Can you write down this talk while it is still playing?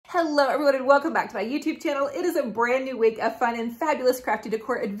Hello everyone and welcome back to my YouTube channel. It is a brand new week of fun and fabulous crafty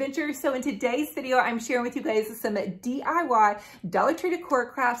decor adventures. So in today's video, I'm sharing with you guys some DIY Dollar Tree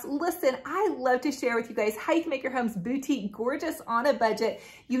decor crafts. Listen, I love to share with you guys how you can make your homes boutique, gorgeous on a budget.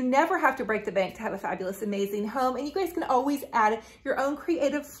 You never have to break the bank to have a fabulous, amazing home. And you guys can always add your own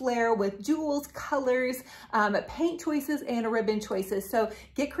creative flair with jewels, colors, paint choices, and ribbon choices. So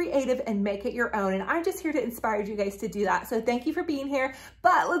get creative and make it your own. And I'm just here to inspire you guys to do that. So thank you for being here.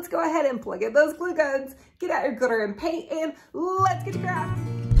 But let's go ahead and plug in those glue guns, get out your glitter and paint, and let's get to crafting.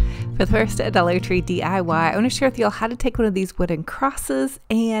 For the first Dollar Tree DIY, I want to share with you all how to take one of these wooden crosses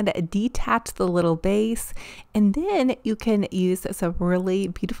and detach the little base, and then you can use some really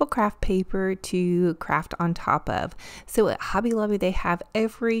beautiful craft paper to craft on top of. So at Hobby Lobby, they have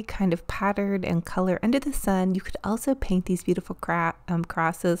every kind of pattern and color under the sun. You could also paint these beautiful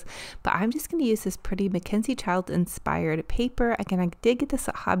crosses, but I'm just going to use this pretty Mackenzie Child inspired paper. Again, I did get this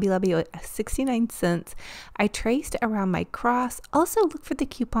at Hobby Lobby at 69 cents. I traced around my cross. Also look for the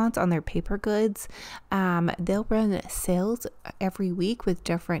coupons on their paper goods. They'll run sales every week with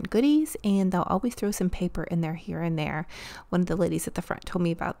different goodies, and they'll always throw some paper in there here and there. One of the ladies at the front told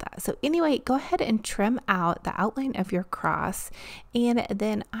me about that. So anyway, go ahead and trim out the outline of your cross, and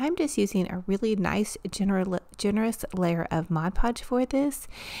then I'm just using a really nice generous layer of Mod Podge for this,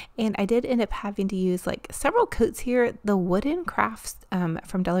 and I did end up having to use like several coats here. The wooden crafts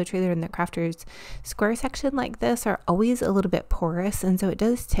from Dollar Tree, they're in the crafters square section like this, are always a little bit porous, and so it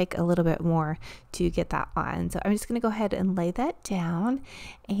does take a little bit more to get that on. So I'm just going to go ahead and lay that down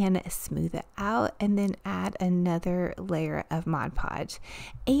and smooth it out, and then add another layer of Mod Podge.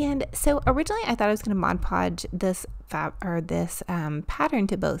 And so originally I thought I was going to Mod Podge this pattern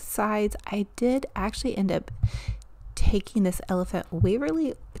to both sides. I did actually end up taking this Elephant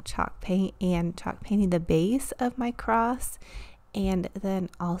Waverly chalk paint and chalk painting the base of my cross, and then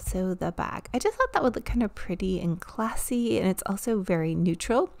also the back. I just thought that would look kind of pretty and classy, and it's also very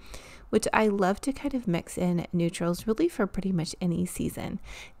neutral, which I love to kind of mix in neutrals really for pretty much any season.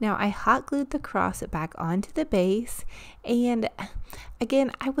 Now I hot glued the cross back onto the base, and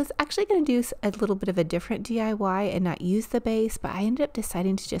again, I was actually going to do a little bit of a different DIY and not use the base, but I ended up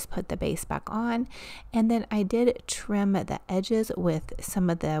deciding to just put the base back on, and then I did trim the edges with some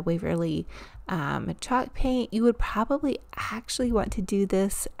of the Waverly chalk paint. You would probably actually want to do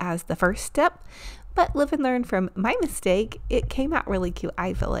this as the first step, but live and learn from my mistake. It came out really cute,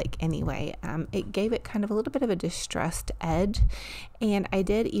 I feel like, anyway. It gave it kind of a little bit of a distressed edge, and I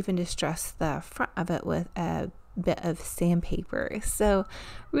did even distress the front of it with a bit of sandpaper. So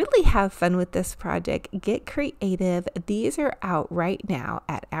really have fun with this project. Get creative. These are out right now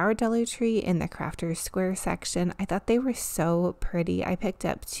at our Dollar Tree in the Crafters Square section. I thought they were so pretty. I picked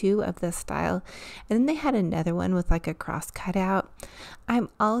up 2 of this style, and then they had another one with like a cross cutout. I'm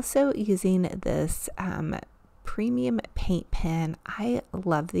also using this premium paint pen. I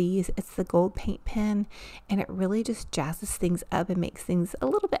love these. It's the gold paint pen, and it really just jazzes things up and makes things a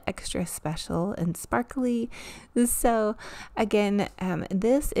little bit extra special and sparkly. So again,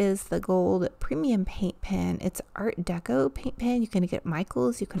 this is the gold premium paint pen. It's Art Deco paint pen. You can get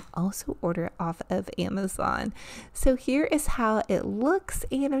Michael's. You can also order it off of Amazon. So here is how it looks,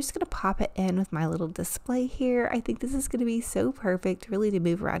 and I'm just going to pop it in with my little display here. I think this is going to be so perfect really to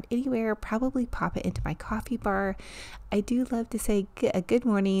move around anywhere. Probably pop it into my coffee bar. I do love to say a good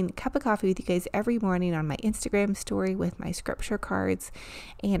morning cup of coffee with you guys every morning on my Instagram story with my scripture cards,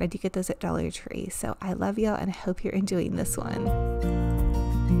 and I do get those at Dollar Tree. So I love y'all, and I hope you're enjoying this one.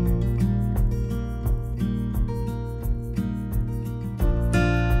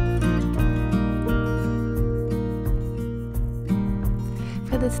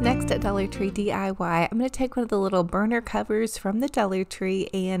 This next Dollar Tree DIY, I'm going to take one of the little burner covers from the Dollar Tree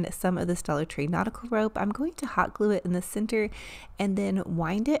and some of this Dollar Tree nautical rope. I'm going to hot glue it in the center and then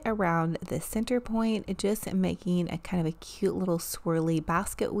wind it around the center point, just making a kind of a cute little swirly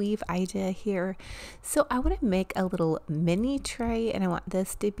basket weave idea here. So I want to make a little mini tray, and I want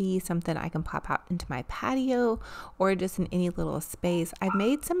this to be something I can pop out into my patio or just in any little space. I've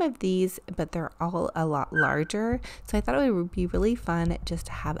made some of these, but they're all a lot larger, so I thought it would be really fun just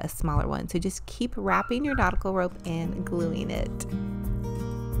to have a smaller one. So just keep wrapping your nautical rope and gluing it.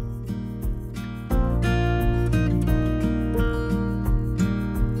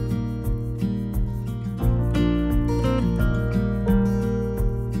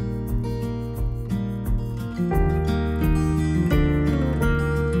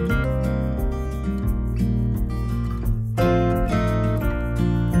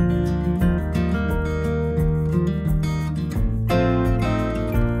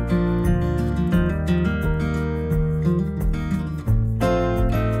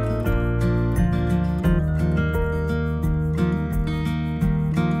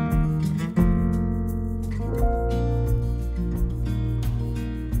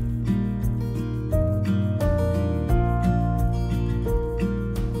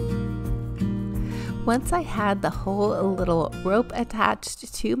 Once I had the whole little rope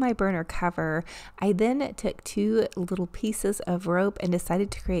attached to my burner cover, I then took 2 little pieces of rope and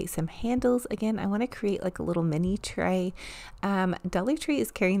decided to create some handles. Again, I want to create like a little mini tray. Dollar Tree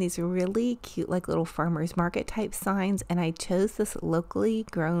is carrying these really cute like little farmers market type signs, and I chose this locally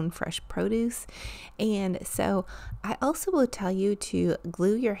grown fresh produce. And so I also will tell you to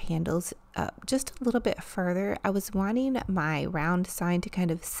glue your handles up just a little bit further. I was wanting my round sign to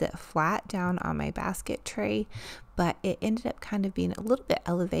kind of sit flat down on my basket tray, but it ended up kind of being a little bit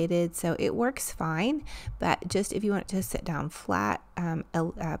elevated, so it works fine. But just if you want it to sit down flat,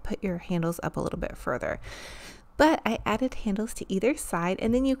 put your handles up a little bit further. But I added handles to either side,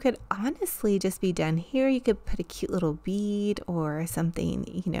 and then you could honestly just be done here. You could put a cute little bead or something,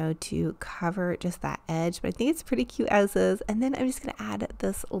 you know, to cover just that edge. But I think it's pretty cute as is. And then I'm just going to add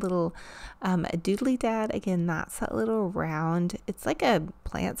this little doodly dad. Again, that's that little round. It's like a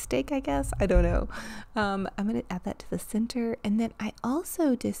plant stake, I guess. I don't know. I'm going to add that to the center. And then I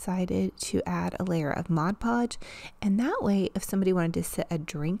also decided to add a layer of Mod Podge. And that way, if somebody wanted to sit a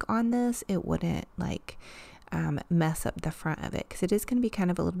drink on this, it wouldn't like mess up the front of it, because it is going to be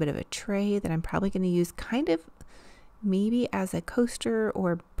kind of a little bit of a tray that I'm probably going to use kind of maybe as a coaster,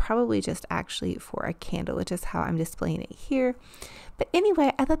 or probably just actually for a candle, which is how I'm displaying it here. But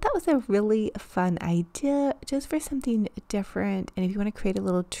anyway, I thought that was a really fun idea just for something different. And if you want to create a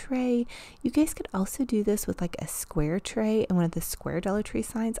little tray, you guys could also do this with like a square tray and one of the square Dollar Tree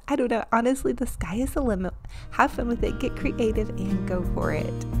signs. I don't know, honestly, the sky is the limit. Have fun with it, get creative, and go for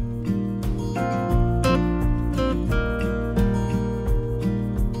it.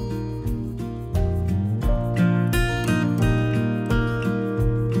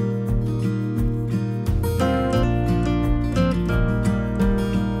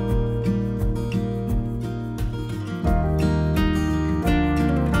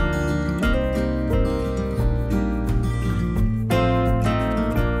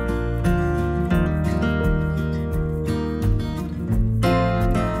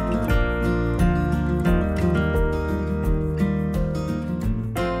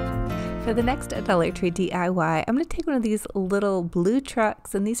 For the next Dollar Tree DIY, I'm going to take one of these little blue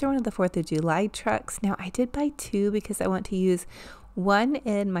trucks, and these are one of the 4th of July trucks. Now, I did buy 2 because I want to use one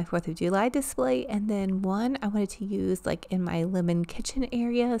in my 4th of July display, and then one I wanted to use like in my lemon kitchen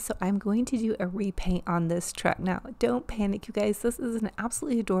area. So I'm going to do a repaint on this truck. Now, don't panic, you guys. This is an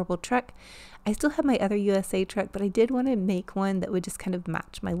absolutely adorable truck. I still have my other USA truck, but I did want to make one that would just kind of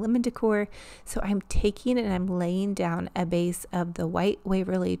match my lemon decor. So I'm taking and I'm laying down a base of the white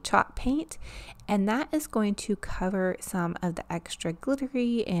Waverly chalk paint, and that is going to cover some of the extra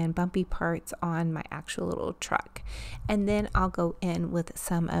glittery and bumpy parts on my actual little truck. And then I'll go in with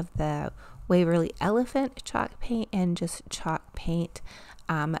some of the Waverly elephant chalk paint and just chalk paint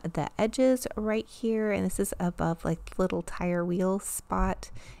the edges right here. And this is above like little tire wheel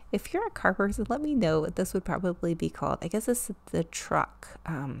spot. If you're a car person, let me know what this would probably be called. I guess this is the truck.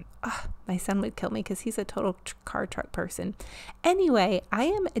 My son would kill me because he's a total car truck person. Anyway, I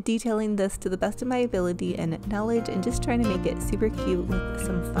am detailing this to the best of my ability and knowledge, and just trying to make it super cute with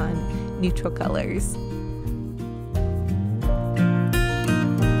some fun neutral colors.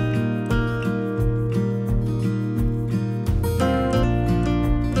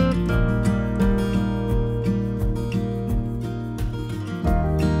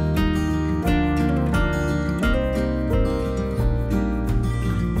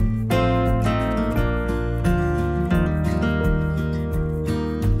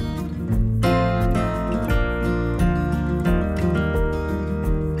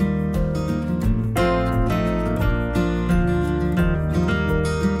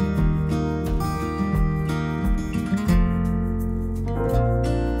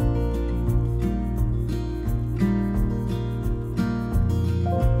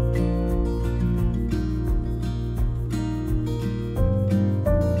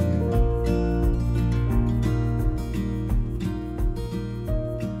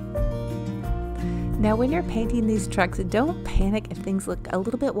 Now, when you're painting these trucks, don't panic if things look a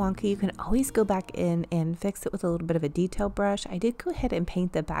little bit wonky. You can always go back in and fix it with a little bit of a detail brush. I did go ahead and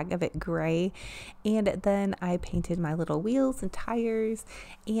paint the back of it gray, and then I painted my little wheels and tires,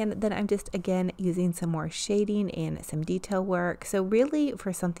 and then I'm just again using some more shading and some detail work. So really,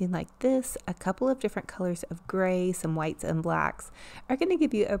 for something like this, a couple of different colors of gray, some whites and blacks are going to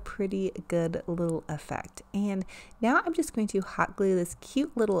give you a pretty good little effect. And now I'm just going to hot glue this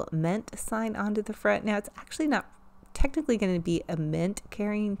cute little mint sign onto the front. Now, it's actually not technically going to be a mint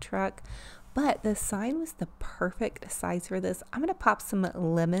carrying truck, but the sign was the perfect size for this. I'm going to pop some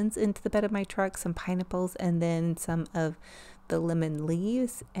lemons into the bed of my truck, some pineapples, and then some of the lemon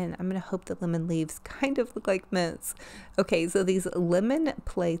leaves, and I'm going to hope the lemon leaves kind of look like mints. Okay, so these lemon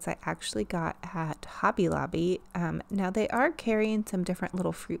plates I actually got at Hobby Lobby. Now they are carrying some different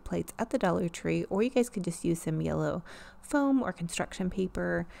little fruit plates at the Dollar Tree, or you guys could just use some yellow foam or construction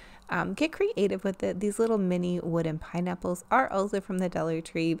paper. Get creative with it. These little mini wooden pineapples are also from the Dollar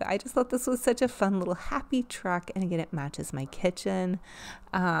Tree, but I just thought this was such a fun little happy truck, and again, it matches my kitchen.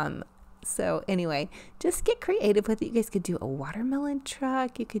 So anyway, just get creative with it. You guys could do a watermelon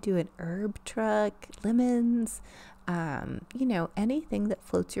truck, you could do an herb truck, lemons, you know, anything that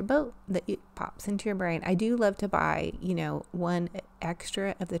floats your boat, that pops into your brain. I do love to buy, you know, one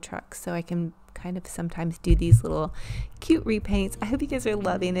extra of the trucks so I can kind of sometimes do these little cute repaints. I hope you guys are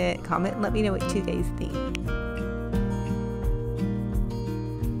loving it. Comment and let me know what you guys think.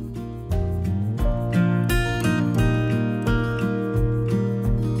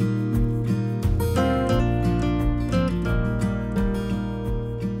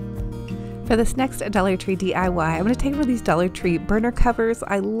 For this next Dollar Tree DIY, I'm going to take one of these Dollar Tree burner covers.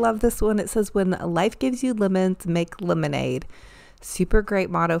 I love this one. It says, "When life gives you lemons, make lemonade." Super great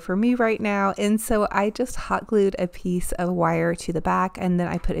motto for me right now. And so I just hot glued a piece of wire to the back, and then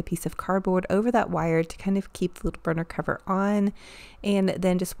I put a piece of cardboard over that wire to kind of keep the little burner cover on, and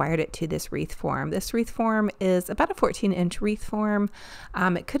then just wired it to this wreath form. This wreath form is about a 14-inch wreath form.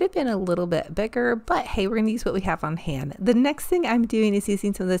 It could have been a little bit bigger, but hey, we're going to use what we have on hand. The next thing I'm doing is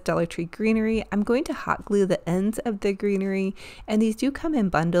using some of this Dollar Tree greenery. I'm going to hot glue the ends of the greenery, and these do come in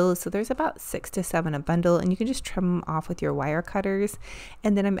bundles, so there's about 6 to 7 a bundle, and you can just trim them off with your wire cutter.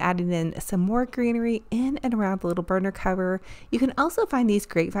 And then I'm adding in some more greenery in and around the little burner cover. You can also find these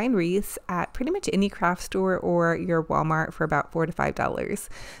grapevine wreaths at pretty much any craft store or your Walmart for about $4 to $5.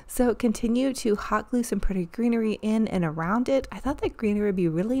 So continue to hot glue some pretty greenery in and around it. I thought that greenery would be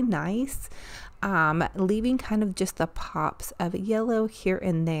really nice. Leaving kind of just the pops of yellow here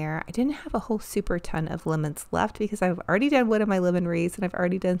and there. I didn't have a whole super ton of lemons left because I've already done one of my lemon wreaths and I've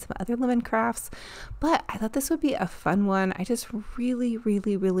already done some other lemon crafts, but I thought this would be a fun one. I just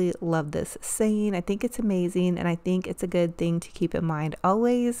really love this saying. I think it's amazing, and I think it's a good thing to keep in mind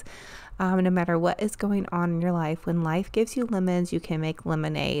always. No matter what is going on in your life, when life gives you lemons, you can make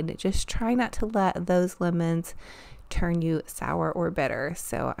lemonade. Just try not to let those lemons turn you sour or bitter.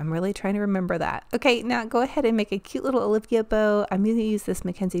 So I'm really trying to remember that. Okay, now go ahead and make a cute little Olivia bow. I'm going to use this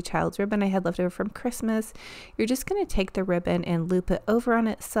Mackenzie Childs ribbon I had left over from Christmas. You're just going to take the ribbon and loop it over on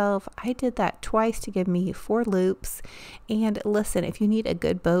itself. I did that twice to give me 4 loops. And listen, if you need a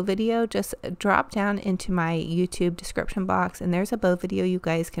good bow video, just drop down into my YouTube description box, and there's a bow video you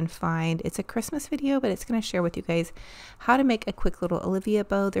guys can find. It's a Christmas video, but it's going to share with you guys how to make a quick little Olivia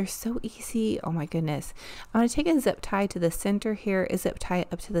bow. They're so easy. Oh my goodness. I'm going to take a zip tie to the center here, a zip tie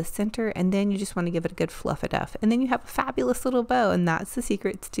up to the center, and then you just want to give it a good fluff enough, and then you have a fabulous little bow. And that's the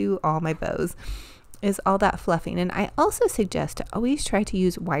secret to all my bows, is all that fluffing. And I also suggest to always try to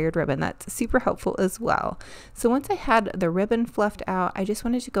use wired ribbon. That's super helpful as well. So once I had the ribbon fluffed out, I just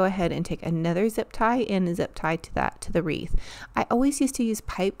wanted to go ahead and take another zip tie and a zip tie to that, to the wreath. I always used to use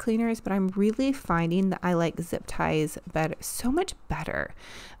pipe cleaners, but I'm really finding that I like zip ties better, so much better,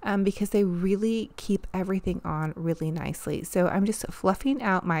 because they really keep everything on really nicely. So I'm just fluffing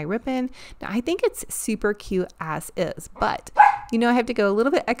out my ribbon. Now I think it's super cute as is, but you know, I have to go a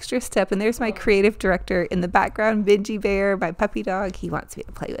little bit extra step, and there's my creative director in the background, Bingy Bear, my puppy dog. He wants me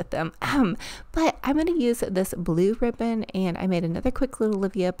to play with them. But I'm going to use this blue ribbon, and I made another quick little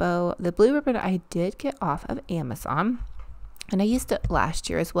Olivia bow. The blue ribbon I did get off of Amazon, and I used it last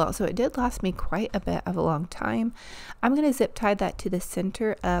year as well, so it did last me quite a bit of a long time. I'm going to zip tie that to the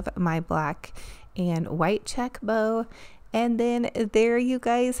center of my black and white check bow. And then there you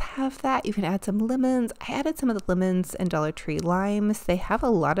guys have that. You can add some lemons. I added some of the lemons and Dollar Tree limes. They have a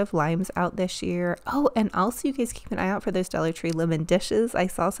lot of limes out this year. Oh, and also you guys keep an eye out for those Dollar Tree lemon dishes. I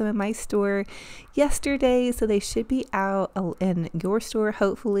saw some in my store yesterday, so they should be out in your store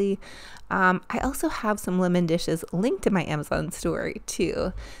hopefully. I also have some lemon dishes linked to my Amazon store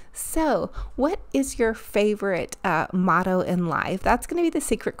too. So what is your favorite motto in life? That's going to be the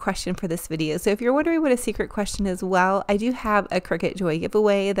secret question for this video. So if you're wondering what a secret question is, well, I do have a Cricut Joy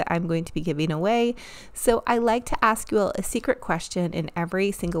giveaway that I'm going to be giving away. So I like to ask you all a secret question in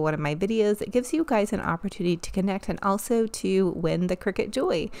every single one of my videos. It gives you guys an opportunity to connect and also to win the Cricut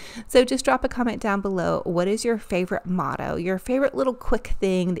Joy. So just drop a comment down below. What is your favorite motto? Your favorite little quick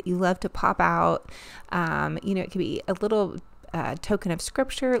thing that you love to pop out? You know, it could be a little token of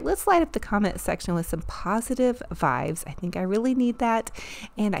scripture. Let's light up the comment section with some positive vibes. I think I really need that,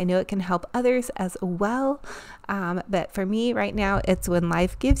 and I know it can help others as well. But for me right now, it's when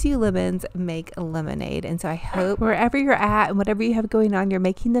life gives you lemons, make a lemonade. And so I hope wherever you're at and whatever you have going on, you're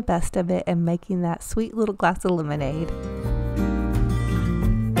making the best of it and making that sweet little glass of lemonade.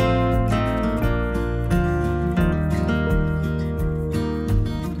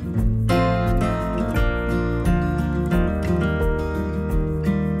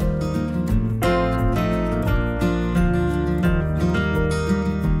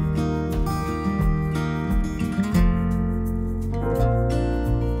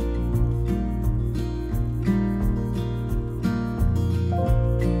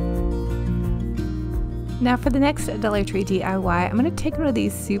 Now for the next Dollar Tree DIY, I'm going to take one of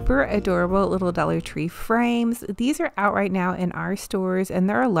these super adorable little Dollar Tree frames. These are out right now in our stores, and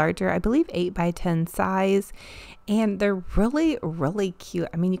they're a larger, I believe 8 by 10 size, and they're really, really cute.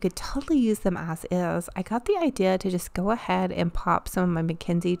 I mean, you could totally use them as is. I got the idea to just go ahead and pop some of my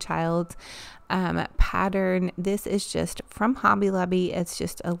Mackenzie Childs pattern. This is just from Hobby Lobby. It's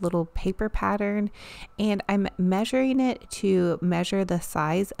just a little paper pattern, and I'm measuring it to measure the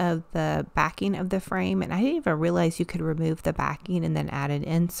size of the backing of the frame. And I didn't even realize you could remove the backing and then add an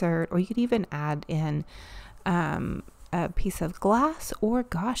insert, or you could even add in a piece of glass, or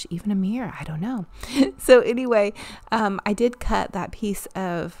gosh, even a mirror. I don't know. So anyway, I did cut that piece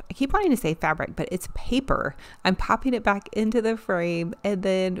of, I keep wanting to say fabric, but it's paper. I'm popping it back into the frame, and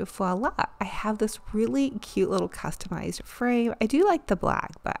then voila, I have this really cute little customized frame. I do like the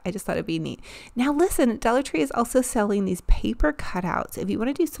black, but I just thought it'd be neat. Now listen, Dollar Tree is also selling these paper cutouts. If you want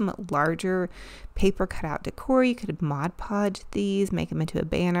to do some larger paper cutout decor, you could Mod Podge these, make them into a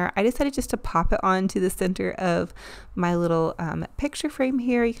banner. I decided just to pop it onto the center of my little picture frame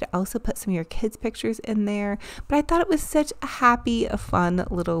here. You could also put some of your kids' pictures in there, but I thought it was such a happy, fun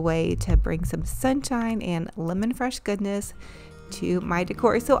little way to bring some sunshine and lemon fresh goodness to my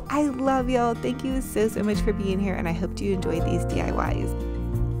decor. So I love y'all. Thank you so much for being here, and I hope you enjoyed these DIYs.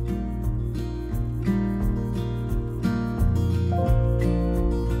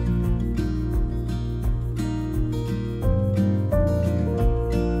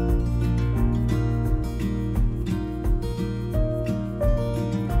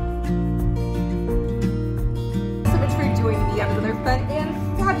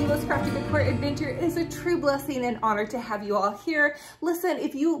 Crafty Decor Adventure. It is a true blessing and honor to have you all here. Listen,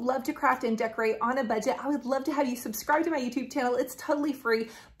 if you love to craft and decorate on a budget, I would love to have you subscribe to my YouTube channel. It's totally free.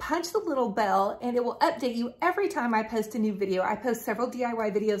 Punch the little bell and it will update you every time I post a new video. I post several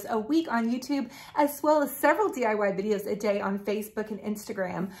DIY videos a week on YouTube, as well as several DIY videos a day on Facebook and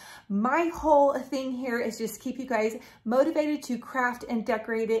Instagram. My whole thing here is just keep you guys motivated to craft and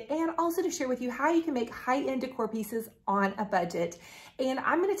decorate it, and also to share with you how you can make high-end decor pieces on a budget. And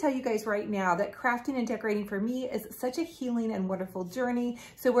I'm going to tell you guys right now that crafting and decorating for me is such a healing and wonderful journey.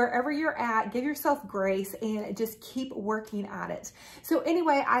 So wherever you're at, give yourself grace and just keep working at it. So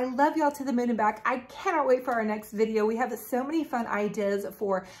anyway, I love y'all to the moon and back. I cannot wait for our next video. We have so many fun ideas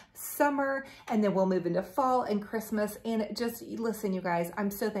for summer, and then we'll move into fall and Christmas. And just listen, you guys,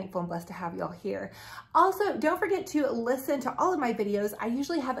 I'm so thankful and blessed to have y'all here. Also, don't forget to listen to all of my videos. I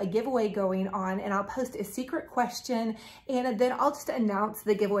usually have a giveaway going on, and I'll post a secret question, and then I'll just announce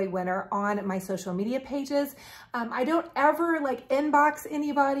the giveaway winner on my social media pages. I don't ever like inbox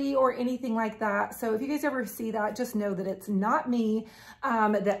anybody or anything like that. So if you guys ever see that, just know that it's not me,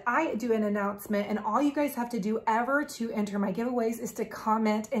 that I do an announcement, and all you guys have to do ever to enter my giveaways is to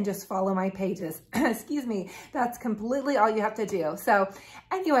comment and just follow my pages. Excuse me. That's completely all you have to do. So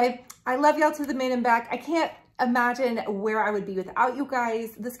anyway, I love y'all to the moon and back. I can't imagine where I would be without you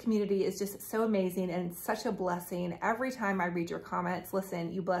guys. This community is just so amazing and such a blessing. Every time I read your comments,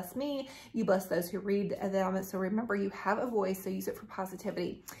 listen, you bless me, you bless those who read them. So remember, you have a voice, so use it for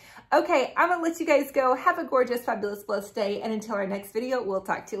positivity. Okay, I'm gonna let you guys go. Have a gorgeous, fabulous, blessed day. And until our next video, we'll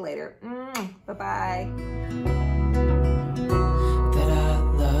talk to you later. Bye-bye.